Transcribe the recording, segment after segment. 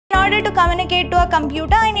order to communicate to a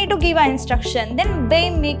computer, I need to give an instruction. Then by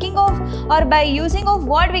making of or by using of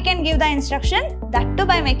what we can give the instruction, that too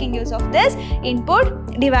by making use of this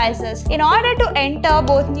input devices in order to enter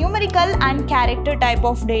both numerical and character type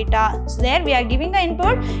of data. So there we are giving the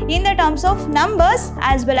input in the terms of numbers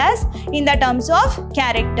as well as in the terms of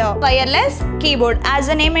character. Wireless keyboard, as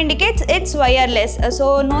the name indicates, it's wireless,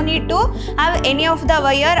 so no need to have any of the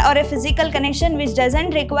wire or a physical connection which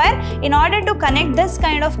doesn't require in order to connect this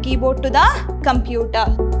kind of keyboard to the computer.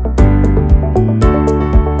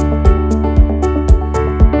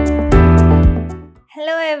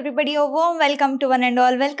 Hello everybody, a warm welcome to one and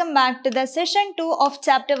all. Welcome back to the session 2 of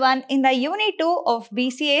chapter 1 in the unit 2 of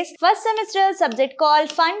BCA's first semester subject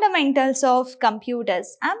called Fundamentals of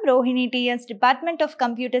Computers. I'm Rohini TS, Department of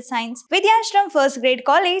Computer Science, Vidhyaashram First Grade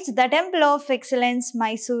College, the Temple of Excellence,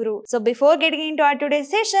 MYSURU. So before getting into our today's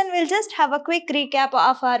session, we'll just have a quick recap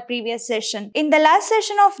of our previous session. In the last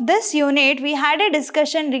session of this unit, we had a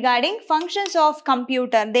discussion regarding functions of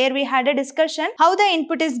computer. There we had a discussion how the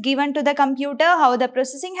input is given to the computer, how the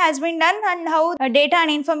processing has been done, and how data and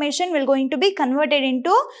information will going to be converted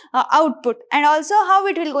into output, and also how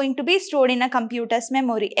it will going to be stored in a computer's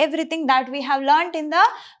memory. Everything that we have learnt in the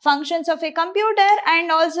functions of a computer, and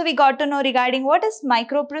also we got to know regarding what is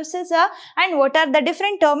microprocessor and what are the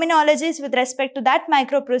different terminologies with respect to that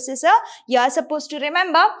microprocessor you are supposed to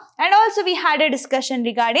remember. And also we had a discussion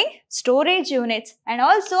regarding storage units, and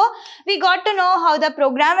also we got to know how the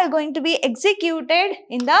program is going to be executed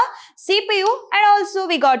in the CPU, and also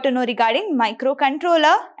we got to know regarding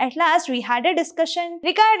microcontroller. At last we had a discussion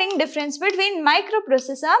regarding difference between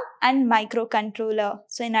microprocessor and microcontroller.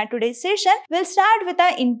 So in our today's session, we'll start with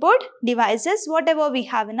the input devices, whatever we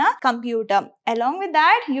have in a computer. Along with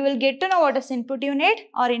that, you will get to know what is input unit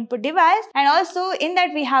or input device, and also in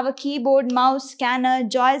that we have a keyboard, mouse, scanner,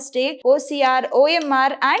 joystick, OCR,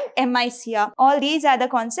 OMR and MYSURU. All these are the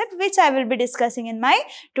concepts which I will be discussing in my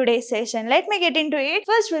today's session. Let me get into it.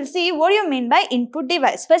 First, we'll see what you mean by input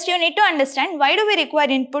device. First, you need to understand why do we require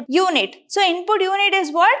input unit. So, input unit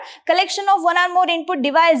is what? Collection of one or more input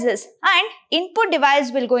devices, and input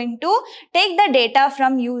device will going to take the data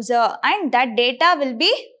from user, and that data will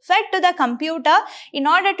be fed to the computer in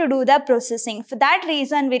order to do the processing. For that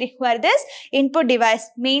reason, we require this input device.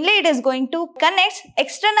 Mainly, it is going to connect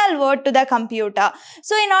external world to the computer.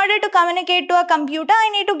 So, in order to communicate to a computer, I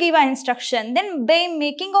need to give an instruction. Then, by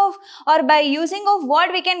making of or by using of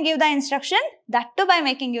what we can give the instruction, that too by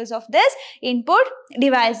making use of this input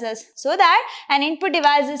devices. So that an input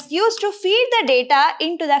device is used to feed the data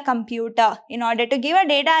into the computer. In order to give a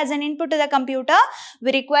data as an input to the computer,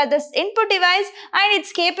 we require this input device, and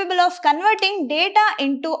it's capable of converting data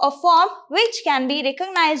into a form which can be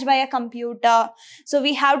recognized by a computer. So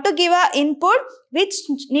we have to give an input which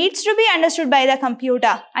needs to be understood by the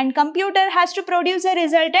computer, and computer has to produce a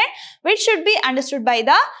resultant which should be understood by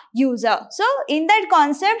the user. So in that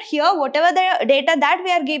concept here, whatever the data that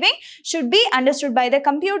we are giving should be understood by the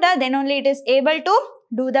computer, then only it is able to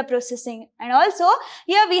do the processing. And also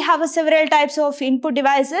here we have several types of input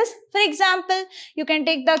devices. For example, you can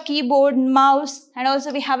take the keyboard, mouse, and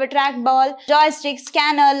also we have a trackball, joystick,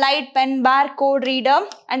 scanner, light pen, barcode reader,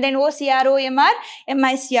 and then OCR, OMR,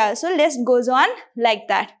 MYSURU. So list goes on like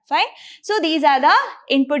that. Fine. So these are the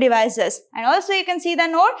input devices. And also you can see the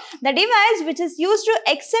note, the device which is used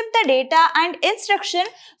to accept the data and instruction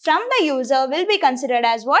from the user will be considered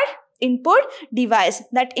as what? Input device.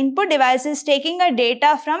 That input device is taking a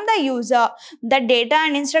data from the user. The data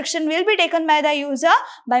and instruction will be taken by the user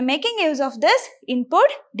by making use of this input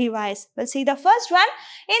device. We'll see the first one.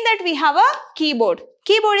 In that we have a keyboard.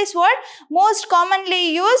 Keyboard is what? Most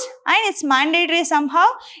commonly used, and it's mandatory somehow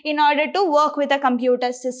in order to work with a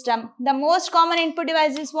computer system. The most common input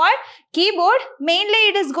device is what? Keyboard. Mainly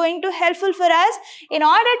it is going to helpful for us in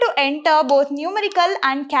order to enter both numerical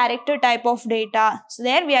and character type of data. So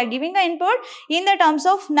there we are giving the input in the terms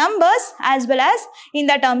of numbers as well as in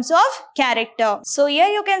the terms of character. So here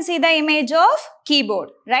you can see the image of keyboard,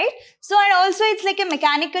 right? So and also it's like a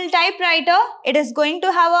mechanical typewriter. It is going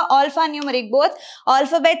to have a alphanumeric, both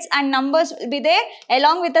alphabets and numbers will be there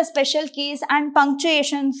along with the special keys and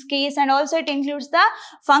punctuation keys, and also it includes the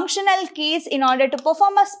functional keys in order to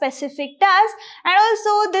perform a specific task. And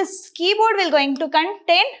also this keyboard will going to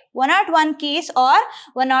contain 101 keys or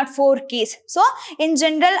 104 keys. So in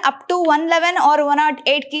general up to 111 or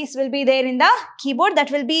 108 keys will be there in the keyboard. That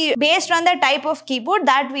will be based on the type of keyboard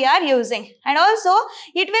that we are using. And also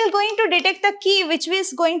it will going to detect the key which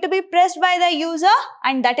is going to be pressed by the user,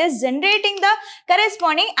 and that is generating the correct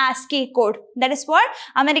corresponding ASCII code. That is what?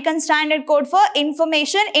 American Standard Code for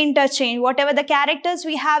Information Interchange. Whatever the characters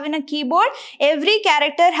we have in a keyboard, every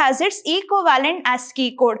character has its equivalent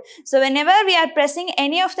ASCII code. So whenever we are pressing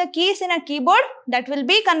any of the keys in a keyboard, that will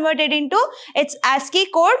be converted into its ASCII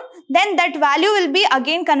code. Then that value will be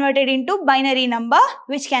again converted into binary number,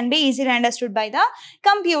 which can be easily understood by the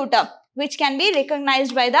computer, which can be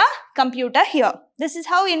recognized by the computer here. This is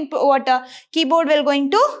how keyboard will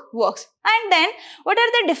going to work. And then what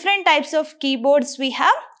are the different types of keyboards we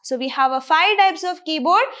have? So we have 5 types of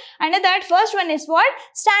keyboard. Under that, first one is what?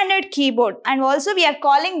 Standard keyboard. And also we are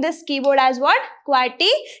calling this keyboard as what? QWERTY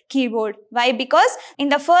keyboard. Why? Because in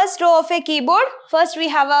the first row of a keyboard, first we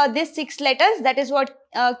have these 6 letters. That is what?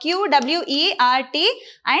 Q, W, E, R, T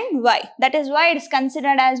and Y. That is why it is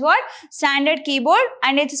considered as what? Standard keyboard,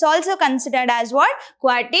 and it is also considered as what?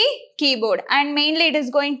 QWERTY keyboard. And mainly it is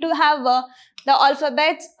going to have the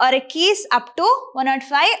alphabets or keys up to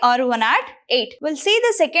 105 or 108. We'll see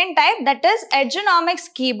the second type, that is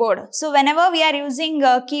ergonomics keyboard. So whenever we are using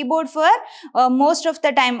keyboard for most of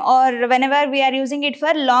the time, or whenever we are using it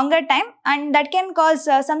for longer time, and that can cause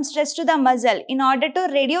some stress to the muscle. In order to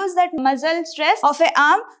reduce that muscle stress of a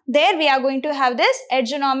arm, there we are going to have this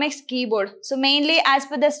ergonomics keyboard. So mainly as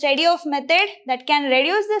per the study of method that can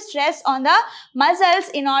reduce the stress on the muscles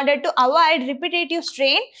in order to avoid repetitive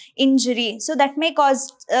strain injury. So that may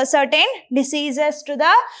cause certain diseases to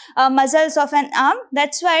the muscles of an arm.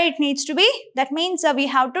 That's why it needs to be, that means we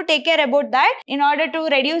have to take care about that. In order to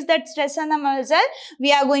reduce that stress on the muscle,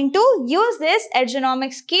 we are going to use this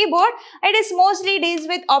ergonomics keyboard. It is mostly deals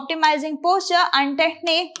with optimizing posture and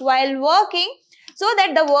technique while working, so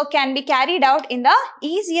that the work can be carried out in the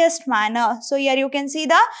easiest manner. So here you can see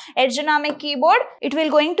the ergonomic keyboard. It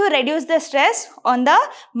will going to reduce the stress on the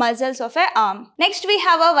muscles of an arm. Next we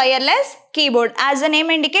have a wireless keyboard. As the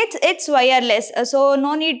name indicates, it's wireless. So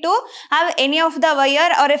no need to have any of the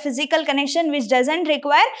wire or a physical connection which doesn't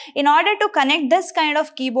require in order to connect this kind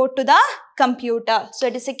of keyboard to the computer. So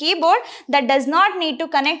it is a keyboard that does not need to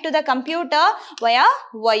connect to the computer via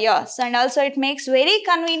wires, and also it makes very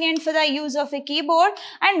convenient for the use of a keyboard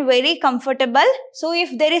and very comfortable. So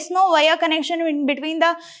if there is no wire connection in between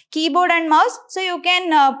the keyboard and mouse, so you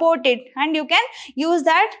can port it and you can use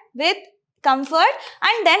that with comfort.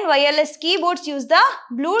 And then wireless keyboards use the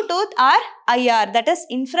Bluetooth or IR, that is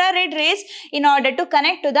infrared rays, in order to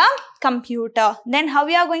connect to the computer. Then how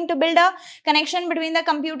we are going to build a connection between the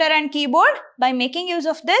computer and keyboard? By making use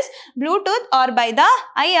of this Bluetooth or by the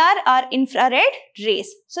IR or infrared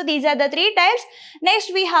rays. So these are the 3 types.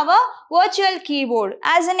 Next we have a virtual keyboard.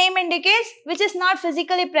 As the name indicates, which is not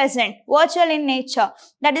physically present, virtual in nature.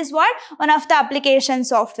 That is what? One of the application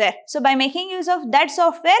software. So by making use of that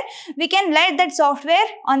software, we can let that software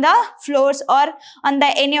on the floors or on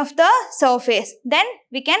the any of the surface. Then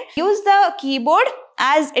we can use the keyboard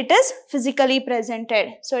as it is physically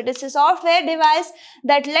presented. So it is a software device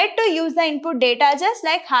that let to use the input data just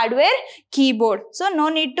like hardware keyboard. So no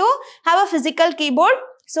need to have a physical keyboard.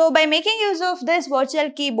 So by making use of this virtual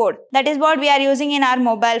keyboard, that is what we are using in our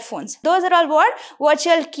mobile phones. Those are all what?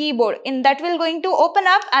 Virtual keyboard. In that will going to open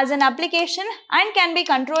up as an application and can be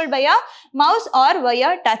controlled by a mouse or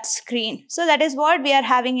via touch screen. So that is what we are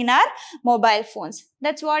having in our mobile phones.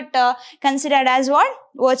 That's what considered as what?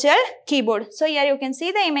 Virtual keyboard. So here you can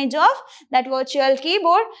see the image of that virtual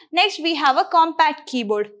keyboard. Next we have a compact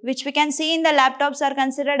keyboard, which we can see in the laptops are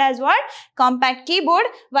considered as what? Compact keyboard.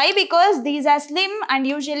 Why? Because these are slim and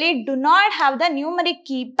usually do not have the numeric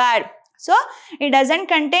keypad. So it doesn't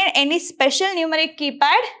contain any special numeric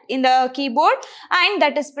keypad in the keyboard, and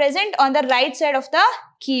that is present on the right side of the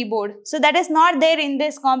keyboard. So that is not there in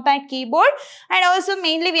this compact keyboard, and also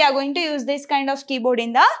mainly we are going to use this kind of keyboard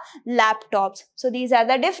in the laptops. So these are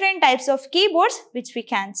the different types of keyboards which we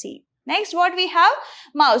can see. Next what we have?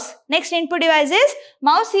 Mouse. Next input device is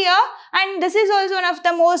mouse here, and this is also one of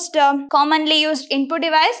the most commonly used input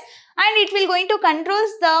device, and it will going to control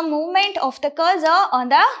the movement of the cursor on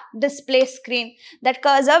the display screen. That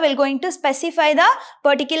cursor will going to specify the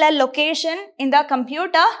particular location in the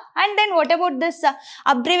computer. And then what about this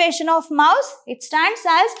abbreviation of mouse? It stands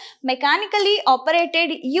as mechanically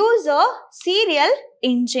operated user serial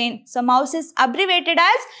engine. So mouse is abbreviated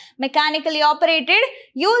as mechanically operated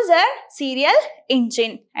user serial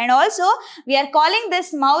engine. And also we are calling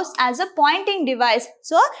this mouse as a pointing device.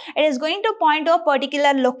 So it is going to point to a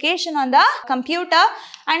particular location on the computer,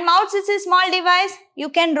 and mouse is a small device. You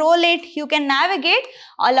can roll it, you can navigate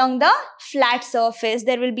along the flat surface.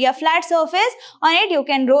 There will be a flat surface on it. You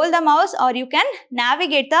can roll the mouse or you can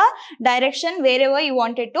navigate the direction wherever you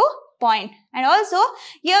wanted to point. And also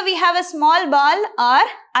here we have a small ball or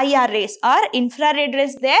IR rays or infrared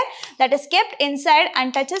rays there, that is kept inside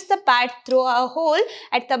and touches the pad through a hole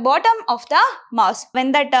at the bottom of the mouse.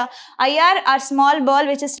 When that IR or small ball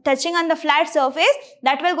which is touching on the flat surface,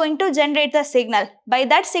 that will going to generate the signal. By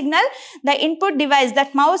that signal, the input device,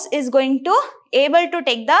 that mouse, is going to able to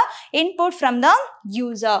take the input from the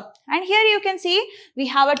user. And here you can see we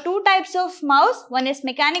have a two types of mouse. One is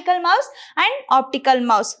mechanical mouse and optical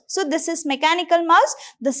mouse. So this is mechanical mouse,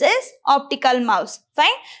 this is optical mouse. Fine.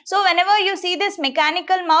 So whenever you see this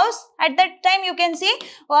mechanical mouse, at that time you can see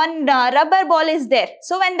one rubber ball is there.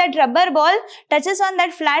 So when that rubber ball touches on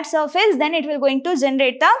that flat surface, then it will going to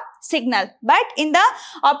generate the signal. But in the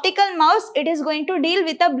optical mouse, it is going to deal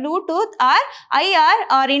with a Bluetooth or IR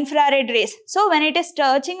or infrared rays. So when it is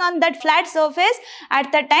touching on that flat surface,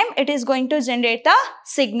 at that time it is going to generate the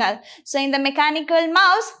signal. So in the mechanical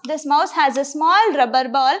mouse, this mouse has a small rubber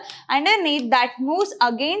ball underneath that moves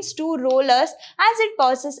against two rollers as it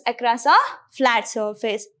passes across a flat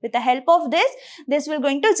surface. With the help of this will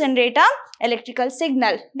going to generate a electrical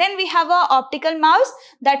signal. Then we have a optical mouse.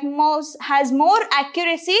 That mouse has more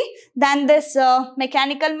accuracy than this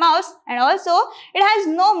mechanical mouse, and also it has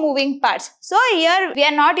no moving parts. So here we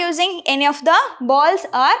are not using any of the balls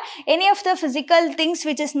or any of the physical things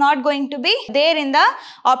which is not going to be there in the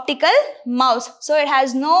optical mouse. So it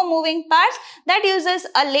has no moving parts. That uses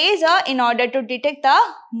a laser in order to detect the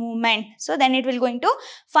movement. So then it will going to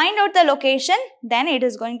find out the location, then it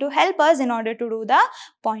is going to help us in order to do the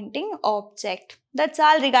pointing object. That's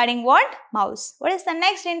all regarding what? Mouse. What is the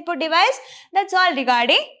next input device? That's all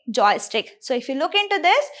regarding joystick. So if you look into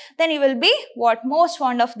this, then you will be what? Most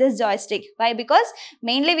fond of this joystick. Why? Because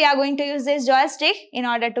mainly we are going to use this joystick in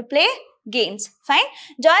order to play games. Fine.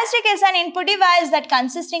 Joystick is an input device that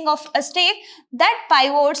consisting of a stick that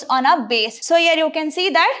pivots on a base. So here you can see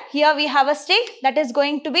that here we have a stick that is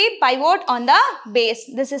going to be pivot on the base.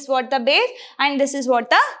 This is what the base and this is what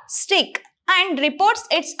the stick, and reports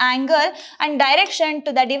its angle and direction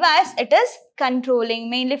to the device it is controlling.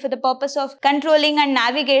 Mainly for the purpose of controlling and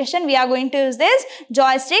navigation, we are going to use this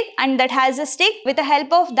joystick, and that has a stick. With the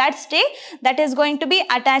help of that stick, that is going to be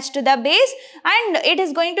attached to the base, and it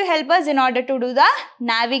is going to help us in order to do the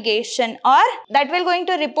navigation, or that will going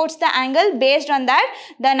to reports the angle. Based on that,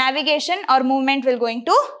 the navigation or movement will going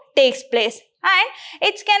to takes place. And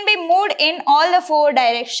it can be moved in all the four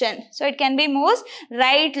directions. So it can be moved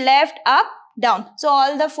right, left, up, down. So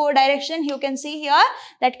all the four directions you can see here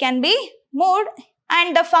that can be moved,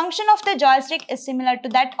 and the function of the joystick is similar to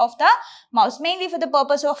that of the mouse, mainly for the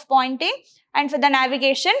purpose of pointing and for the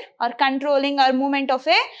navigation or controlling or movement of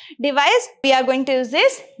a device. We are going to use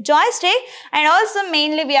this joystick, and also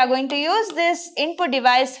mainly we are going to use this input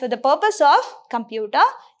device for the purpose of computer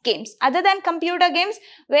games. Other than computer games,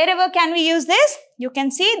 wherever can we use this? You can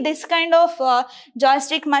see this kind of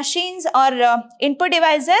joystick machines or input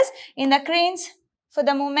devices in the cranes for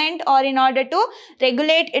the movement or in order to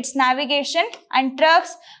regulate its navigation, and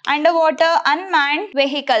trucks, underwater, unmanned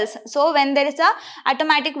vehicles. So when there is a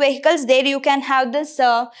automatic vehicles, there you can have this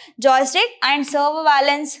joystick, and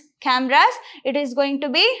surveillance cameras, it is going to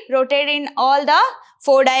be rotated in all the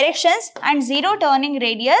four directions, and zero turning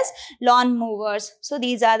radius lawn movers. So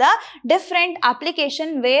these are the different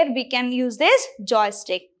application where we can use this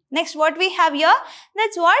joystick. Next, what we have here,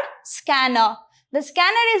 that's what? Scanner. The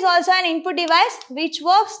scanner is also an input device which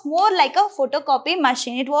works more like a photocopy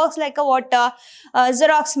machine. It works like a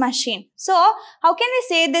Xerox machine. So how can we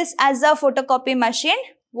say this as a photocopy machine?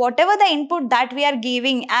 Whatever the input that we are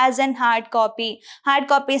giving as an hard copy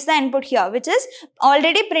is the input here, which is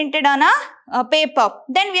already printed on a paper.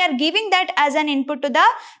 Then we are giving that as an input to the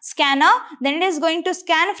scanner. Then it is going to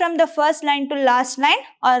scan from the first line to last line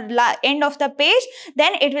or end of the page.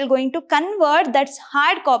 Then it will going to convert that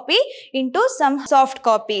hard copy into some soft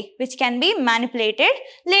copy, which can be manipulated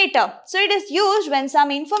later. So it is used when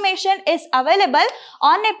some information is available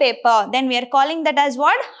on a paper. Then we are calling that as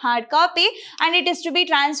what? Hard copy, and it is to be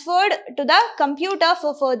transferred to the computer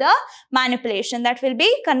for further manipulation. That will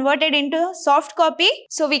be converted into soft copy.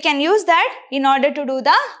 So we can use that in order to do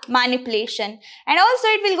the manipulation. And also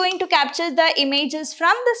it will going to capture the images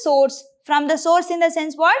from the source. From the source in the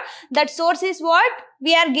sense what? That source is what?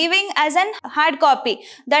 We are giving as an hard copy.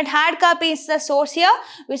 That hard copy is the source here,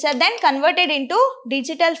 which are then converted into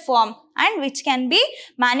digital form and which can be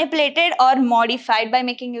manipulated or modified by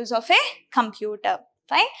making use of a computer.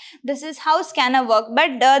 Fine. This is how scanner work.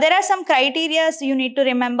 But there are some criteria you need to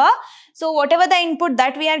remember. So whatever the input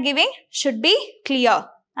that we are giving should be clear.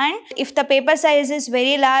 and if the paper size is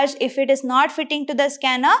very large, if it is not fitting to the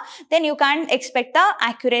scanner, then you can't expect the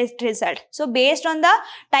accurate result. So based on the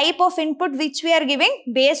type of input which we are giving,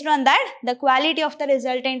 based on that, the quality of the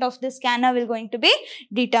resultant of the scanner will going to be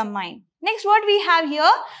determined. Next, what we have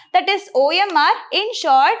here, that is OMR, in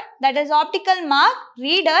short, that is optical mark,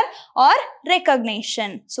 reader or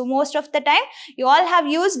recognition. So most of the time, you all have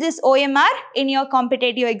used this OMR in your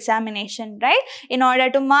competitive examination, right? In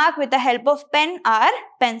order to mark with the help of pen or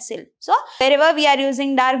pencil. So wherever we are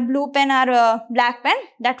using dark blue pen or black pen,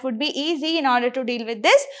 that would be easy in order to deal with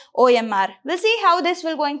this OMR. We'll see how this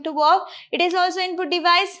will going to work. It is also input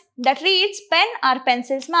device that reads pen or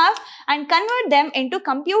pencil's marks and convert them into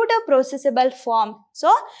computer processable form.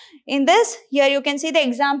 So in this, here you can see the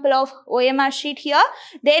example of OMR sheet here.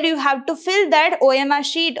 There you have to fill that OMR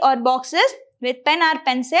sheet or boxes with pen or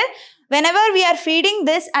pencil. Whenever we are feeding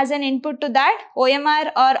this as an input to that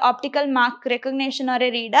OMR or optical mark recognition or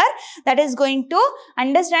a reader, that is going to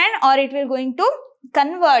understand, or it will going to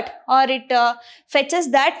convert, or it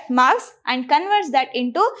fetches that marks and converts that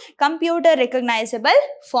into computer recognizable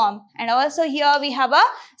form. And also here we have a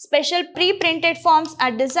special pre-printed forms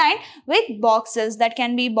are designed with boxes, that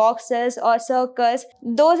can be boxes or circles.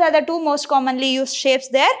 Those are the two most commonly used shapes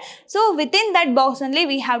there. So within that box only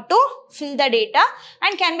we have to fill the data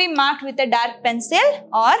and can be marked with a dark pencil,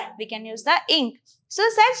 or we can use the ink. So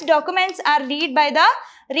such documents are read by the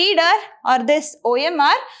reader or this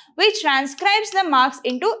OMR, which transcribes the marks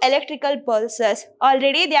into electrical pulses.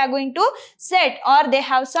 Already they are going to set, or they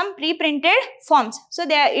have some pre-printed forms. So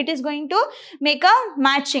it is going to make a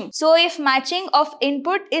matching. So if matching of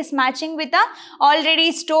input is matching with the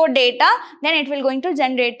already stored data, then it will going to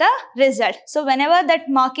generate the result. So whenever that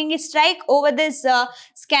marking is strike over this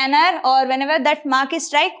scanner, or whenever that mark is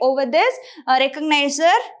strike over this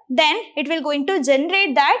recognizer, then it will going to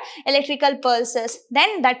generate that electrical pulses.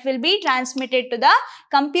 Then that will be transmitted to the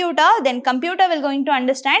computer. Then computer will going to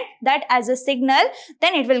understand that as a signal.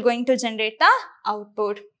 Then it will going to generate the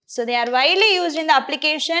output. So they are widely used in the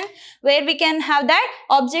application where we can have that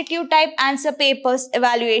objective type answer papers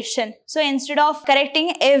evaluation. So instead of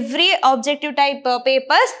correcting every objective type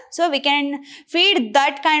papers, so we can feed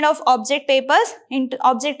that kind of objective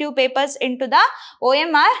papers into the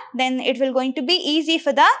OMR. Then it will going to be easy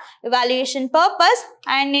for the evaluation purpose,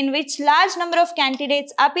 and in which large number of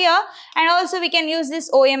candidates appear. And also we can use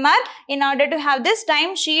this OMR in order to have this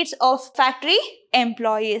time sheets of factory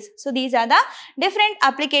employees. So these are the different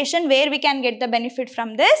application where we can get the benefit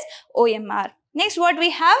from this OMR. Next, what we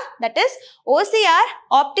have, that is OCR,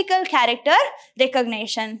 optical character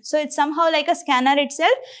recognition. So it's somehow like a scanner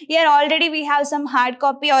itself. Here already we have some hard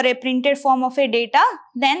copy or a printed form of a data,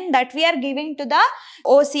 then that we are giving to the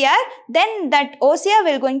OCR. Then that OCR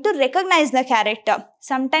will going to recognize the character.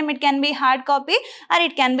 Sometime it can be hard copy or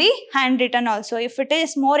it can be handwritten also. If it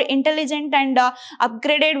is more intelligent and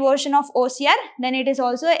upgraded version of OCR, then it is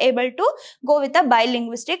also able to go with a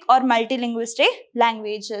bilinguistic or multilinguistic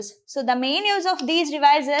languages. So the main use of these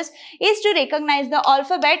devices is to recognize the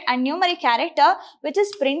alphabet and numeric character which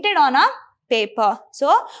is printed on a paper.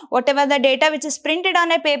 So whatever the data which is printed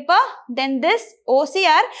on a paper, then this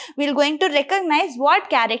OCR will going to recognize what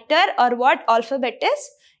character or what alphabet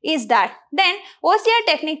is that. Then OCR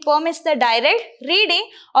technique permits the direct reading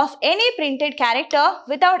of any printed character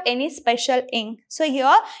without any special ink. So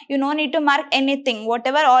here you no need to mark anything.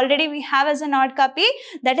 Whatever already we have as a hard copy,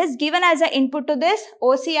 that is given as an input to this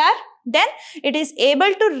OCR. Then it is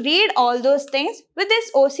able to read all those things. With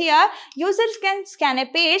this OCR, users can scan a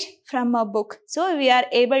page from a book. So we are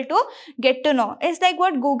able to get to know. It's like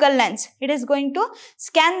what Google Lens. It is going to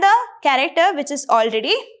scan the character which is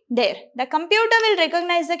already there. The computer will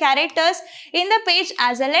recognize the characters in the page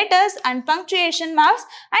as a letters and punctuation marks,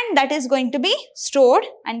 and that is going to be stored,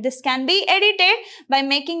 and this can be edited by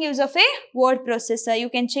making use of a word processor. You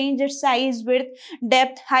can change its size, width,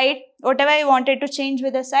 depth, height, whatever you wanted to change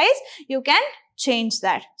with the size, you can change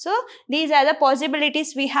that. So these are the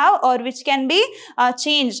possibilities we have, or which can be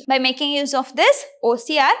changed by making use of this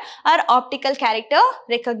OCR or optical character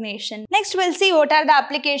recognition. Next we'll see what are the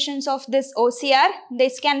applications of this OCR.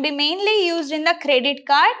 This can be mainly used in the credit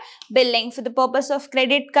card billing, for the purpose of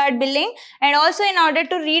credit card billing, and also in order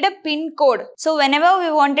to read a PIN code. So whenever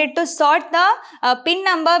we wanted to sort the PIN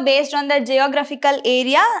number based on the geographical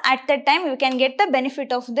area, at that time you can get the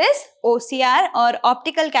benefit of this OCR or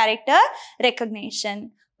optical character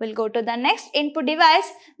recognition. We'll go to the next input device.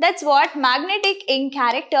 That's what magnetic ink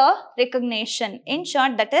character recognition. In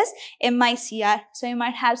short, that is MYSUR. So you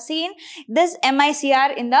might have seen this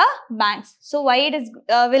MYSUR in the banks. So why it is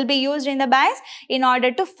will be used in the banks? In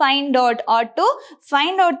order to find out, or to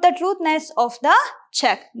find out the truthness of the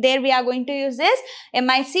check. There we are going to use this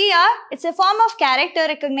MYSUR. It's a form of character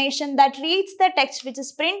recognition that reads the text which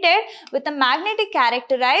is printed with a magnetic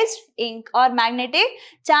characterized ink or magnetic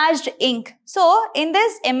charged ink. So in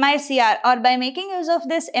this MYSUR, or by making use of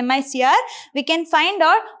this MYSUR, we can find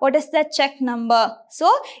out what is the check number.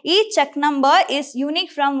 So each check number is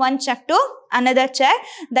unique from one check to another check,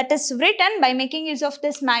 that is written by making use of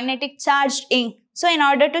this magnetic charged ink. So in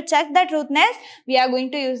order to check the truthness, we are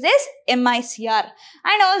going to use this MYSUR.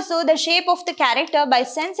 And also the shape of the character by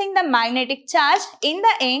sensing the magnetic charge in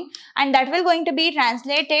the ink, and that will going to be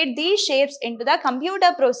translated these shapes into the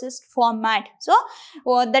computer processed format. So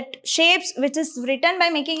that shapes which is written by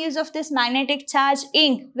making use of this magnetic charge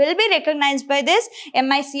ink will be recognized by this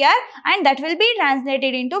MYSUR, and that will be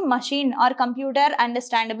translated into machine or computer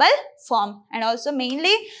understandable form. And also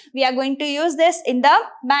mainly we are going to use this in the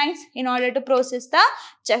banks in order to process the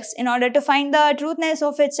checks. In order to find the truthness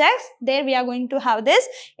of a checks, there we are going to have this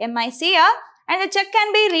MYSUR, and the check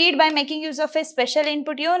can be read by making use of a special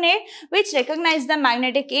input unit which recognize the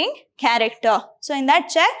magnetic ink character. So in that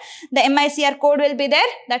check, the MYSUR code will be there,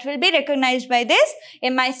 that will be recognized by this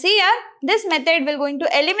MYSUR. This method will going to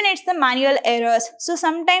eliminate the manual errors. So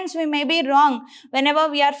sometimes we may be wrong whenever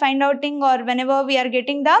we are find outing or whenever we are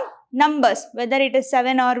getting the numbers, whether it is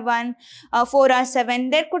 7 or 1, 4 or 7,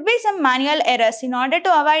 there could be some manual errors. In order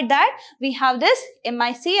to avoid that, we have this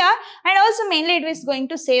MYSUR, and also mainly it is going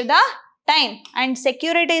to save the time, and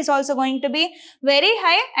security is also going to be very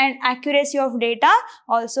high, and accuracy of data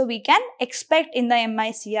also we can expect in the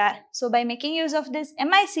MYSUR. So by making use of this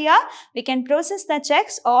MYSUR, we can process the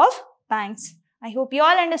checks of banks. I hope you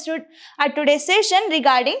all understood our today's session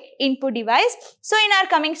regarding input device. So in our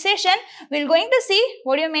coming session, we're going to see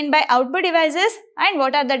what do you mean by output devices and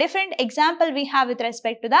what are the different example we have with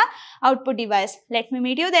respect to the output device. Let me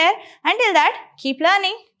meet you there. Until that, keep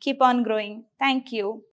learning, keep on growing. Thank you.